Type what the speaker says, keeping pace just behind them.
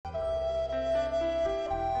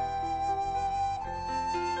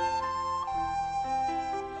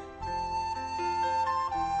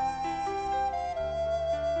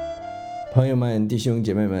朋友们、弟兄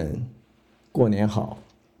姐妹们，过年好！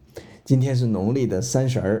今天是农历的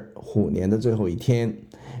30，虎年的最后一天，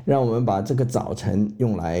让我们把这个早晨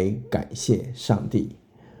用来感谢上帝。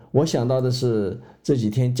我想到的是这几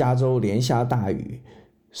天加州连下大雨，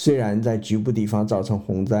虽然在局部地方造成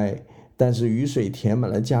洪灾，但是雨水填满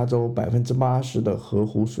了加州80%的河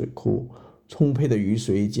湖水库，充沛的雨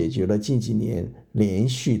水解决了近几年连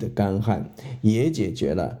续的干旱，也解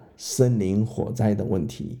决了森林火灾的问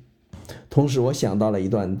题。同时我想到了一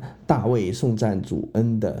段大卫颂赞主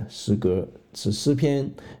恩的诗歌，是诗篇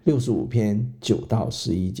65篇9到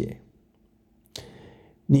11节。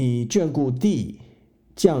你眷顾地，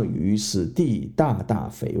降雨使地大大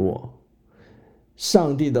肥沃，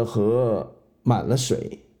上帝的河满了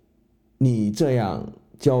水，你这样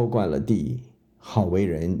浇灌了地，好为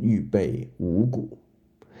人预备五谷。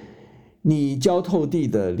你浇透地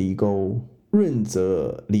的犁沟，润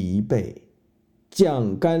泽犁背，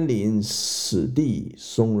降甘霖使地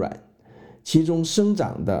松软，其中生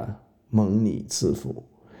长的蒙你赐福。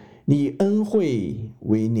你恩惠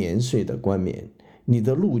为年岁的冠冕，你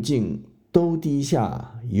的路径都滴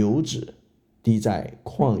下油脂，滴在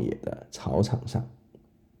旷野的草场上。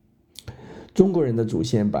中国人的祖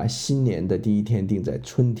先把新年的第一天定在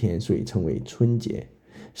春天，所以称为春节，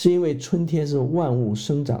是因为春天是万物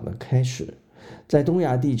生长的开始。在东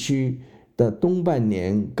亚地区的东半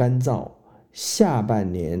年干燥，下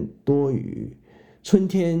半年多雨，春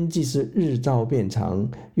天既是日照变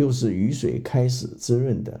长，又是雨水开始滋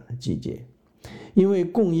润的季节。因为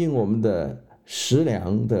供应我们的食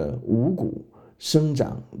粮的五谷生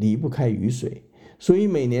长离不开雨水，所以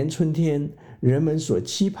每年春天人们所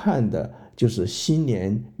期盼的就是新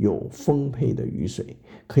年有丰沛的雨水，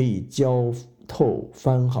可以浇透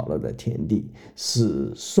翻好了的田地，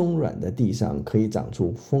使松软的地上可以长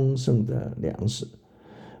出丰盛的粮食。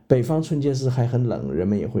北方春节时还很冷，人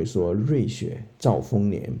们也会说瑞雪兆丰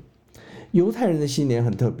年。犹太人的新年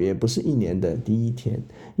很特别，不是一年的第一天，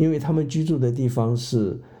因为他们居住的地方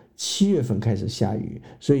是7月份开始下雨，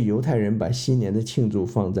所以犹太人把新年的庆祝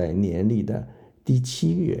放在年历的第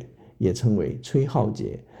7月，也称为吹号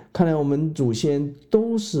节。看来我们祖先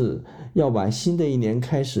都是要把新的一年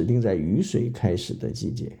开始定在雨水开始的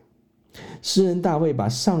季节。诗人大卫把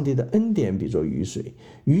上帝的恩典比作雨水，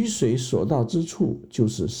雨水所到之处就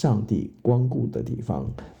是上帝光顾的地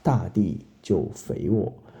方，大地就肥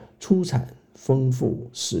沃，出产丰富，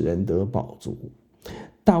使人得饱足。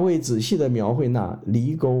大卫仔细地描绘那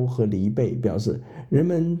犁沟和犁背，表示人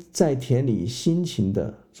们在田里辛勤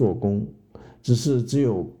地做工，只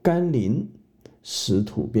有甘霖使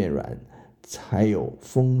土变软，才有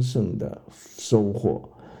丰盛的收获。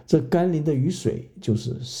这甘霖的雨水就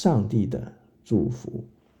是上帝的祝福。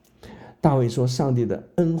大卫说，上帝的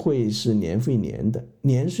恩惠是年复一年的，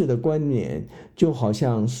年岁的冠冕就好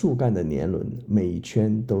像树干的年轮，每一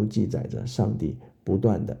圈都记载着上帝不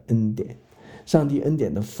断的恩典。上帝恩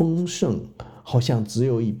典的丰盛好像只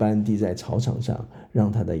有一般滴在草场上，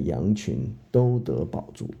让他的羊群都得饱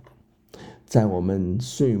足。在我们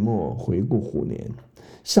岁末回顾虎年，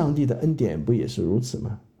上帝的恩典不也是如此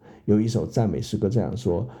吗？有一首赞美诗歌这样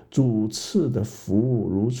说，主赐的福物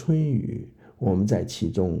如春雨，我们在其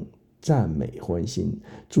中赞美欢欣。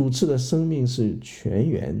主赐的生命是泉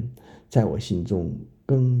源，在我心中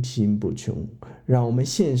更新不穷。让我们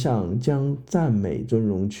献上，将赞美尊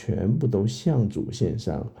荣全部都向主献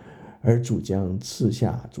上，而主将赐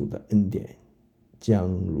下主的恩典，将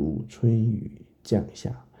如春雨降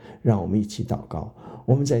下。让我们一起祷告。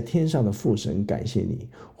我们在天上的父神，感谢你，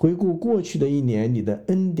回顾过去的一年，你的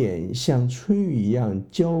恩典像春雨一样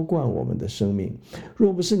浇灌我们的生命。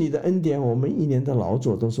若不是你的恩典，我们一年的劳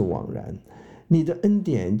作都是枉然。你的恩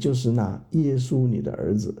典就是那耶稣你的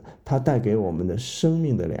儿子，他带给我们的生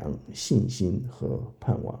命的粮、信心和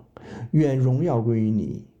盼望。愿荣耀归于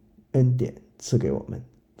你，恩典赐给我们，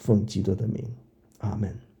奉基督的名，阿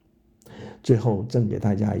们。最后赠给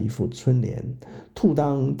大家一副春联：兔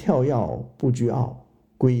当跳跃不倨傲，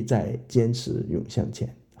龟在坚持永向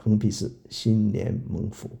前。横批是新年蒙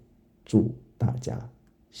福，祝大家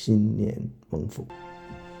新年蒙福。